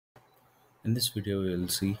In this video, we will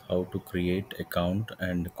see how to create account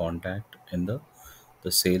and contact in the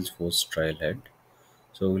Salesforce Trailhead.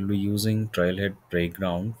 So we'll be using Trailhead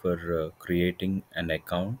Playground for creating an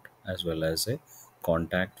account as well as a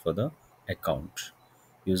contact for the account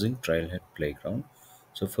using Trailhead Playground.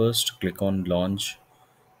 So first click on launch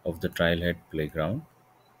of the Trailhead Playground.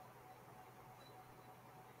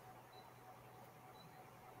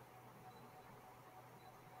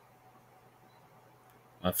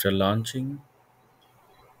 After launching,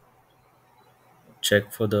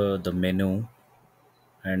 check for the menu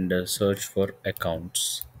and search for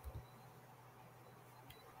accounts.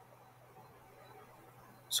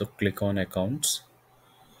 So click on accounts.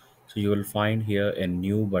 So you will find here a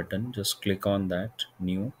new button. Just click on that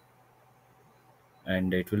new,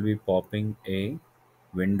 and it will be popping a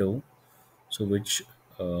window. So which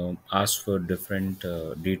asks for different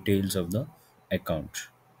details of the account.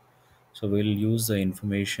 So we'll use the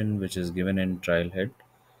information which is given in Trailhead.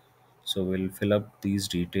 So we'll fill up these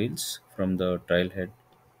details from the Trailhead.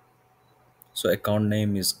 So account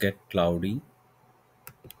name is Get Cloudy.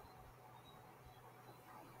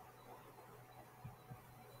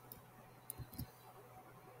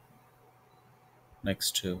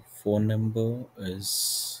 Next, phone number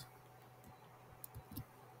is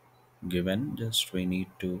given. Just we need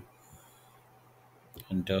to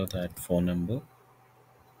enter that phone number.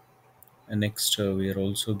 And next, we are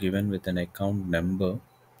also given with an account number.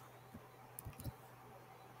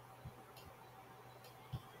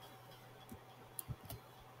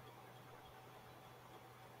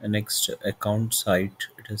 And next, account site,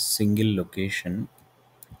 it is single location.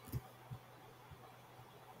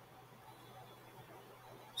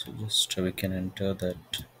 So just we can enter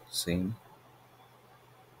that same.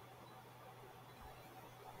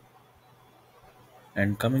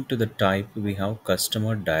 And coming to the type, we have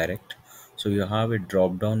customer direct. So you have a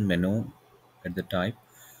drop down menu at the type.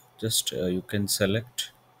 Just you can select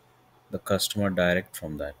the customer direct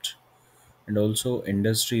from that. And also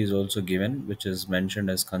industry is also given, which is mentioned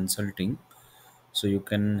as consulting. So you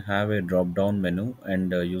can have a drop down menu,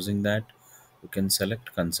 and using that you can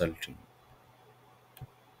select consulting.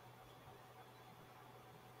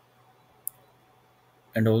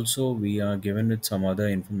 And also we are given with some other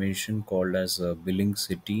information called as billing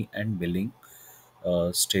city and billing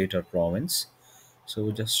state or province.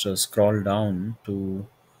 So just scroll down to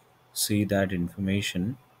see that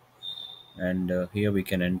information, and here we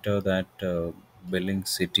can enter that billing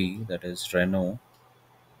city, that is Reno.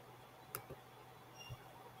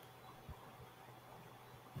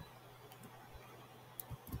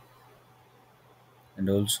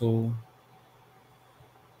 And also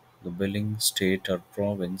the billing state or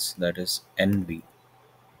province, that is NV.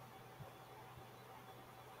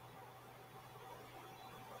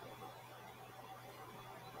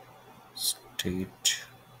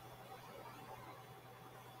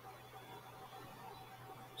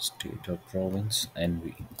 State or province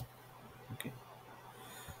NV. Okay.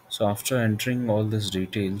 So after entering all these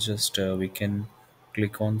details, just we can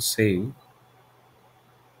click on save.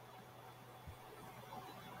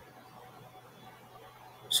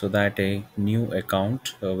 So that a new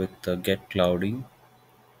account with Get Cloudy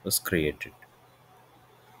was created.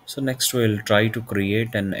 So next we'll try to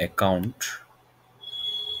create an account.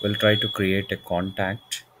 We'll try to create a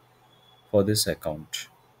contact for this account.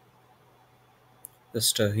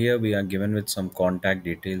 Just here we are given with some contact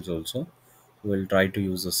details also. We'll try to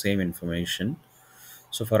use the same information.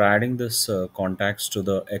 So for adding this contacts to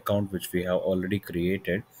the account which we have already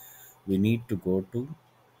created, we need to go to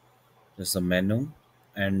this menu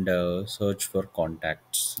and search for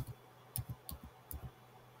contacts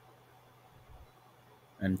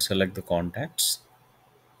and select the contacts.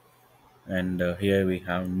 And here we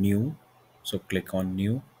have new. So click on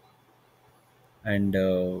new, and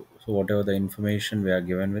so whatever the information we are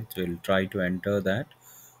given with, we'll try to enter that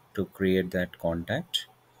to create that contact.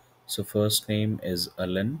 So first name is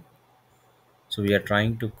Alan. So we are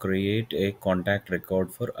trying to create a contact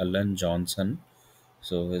record for Alan Johnson.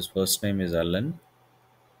 So his first name is Alan,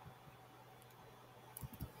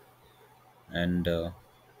 and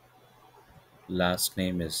last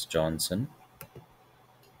name is Johnson.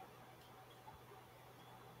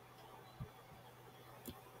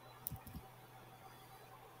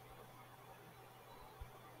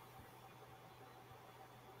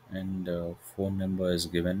 And phone number is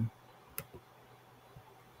given.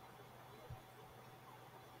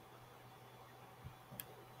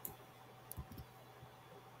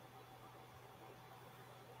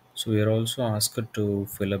 So we are also asked to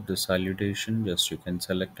fill up the salutation. Just you can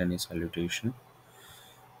select any salutation.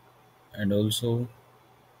 And also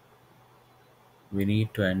we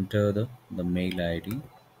need to enter the mail ID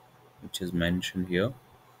which is mentioned here.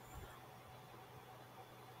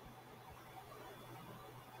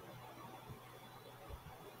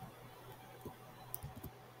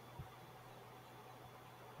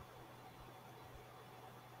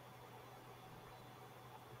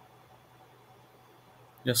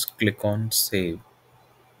 Just click on save.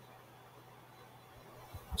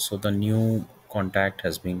 So the new contact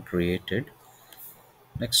has been created.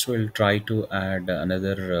 Next we'll try to add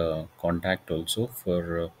another contact also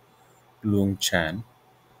for Loom Chan.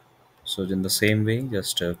 So in the same way,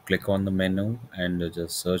 just click on the menu and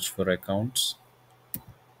just search for accounts,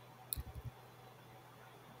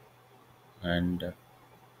 and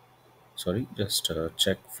sorry, just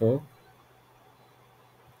check for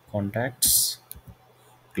contacts.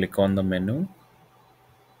 Click on the menu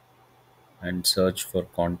and search for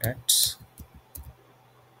contacts,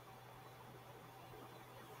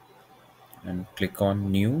 and click on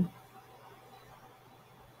new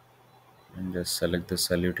and just select the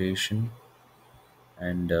salutation,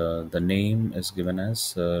 and the name is given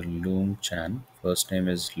as Loom Chan. First name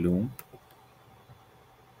is Loom,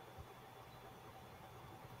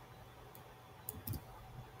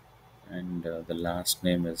 and the last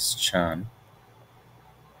name is Chan.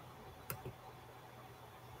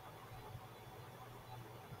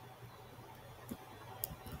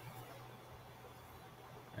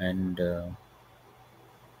 And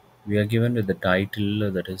we are given with the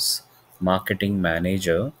title that is marketing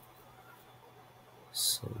manager.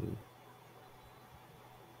 So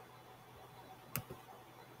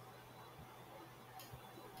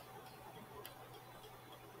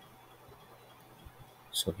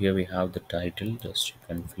here we have the title. Just you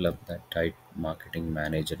can fill up that type marketing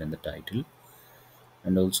manager in the title,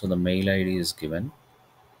 and also the mail ID is given.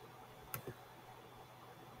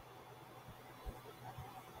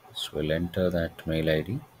 So we'll enter that mail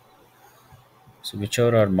ID. So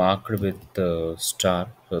whichever are marked with star,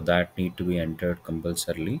 so that need to be entered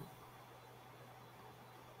compulsorily.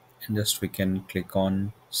 And just we can click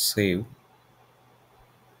on save.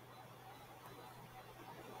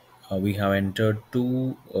 We have entered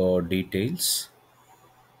two details.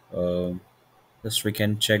 Uh, just we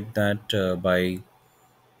can check that by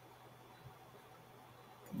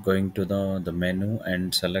going to the menu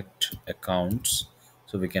and select accounts.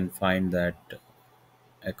 So we can find that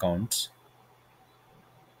accounts.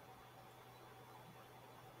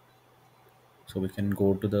 So we can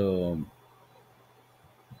go to the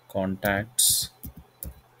contacts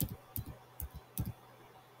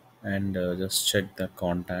and just check the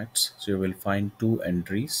contacts. So you will find two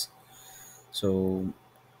entries. So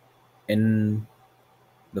in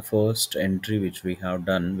the first entry which we have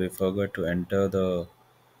done, we forgot to enter the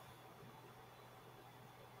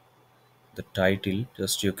title.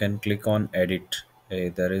 Just you can click on edit.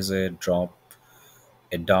 There is a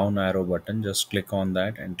down arrow button. Just click on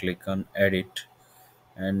that and click on edit,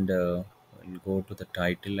 and we'll go to the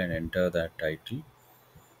title and enter that title.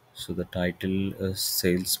 So the title is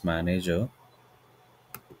sales manager.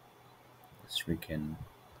 So we can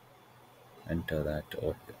enter that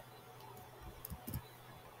over here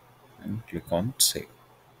and click on save.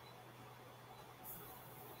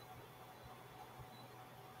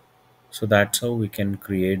 So that's how we can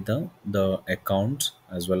create the accounts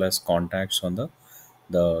as well as contacts on the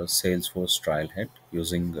Salesforce Trailhead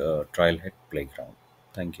using Trailhead Playground.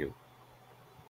 Thank you.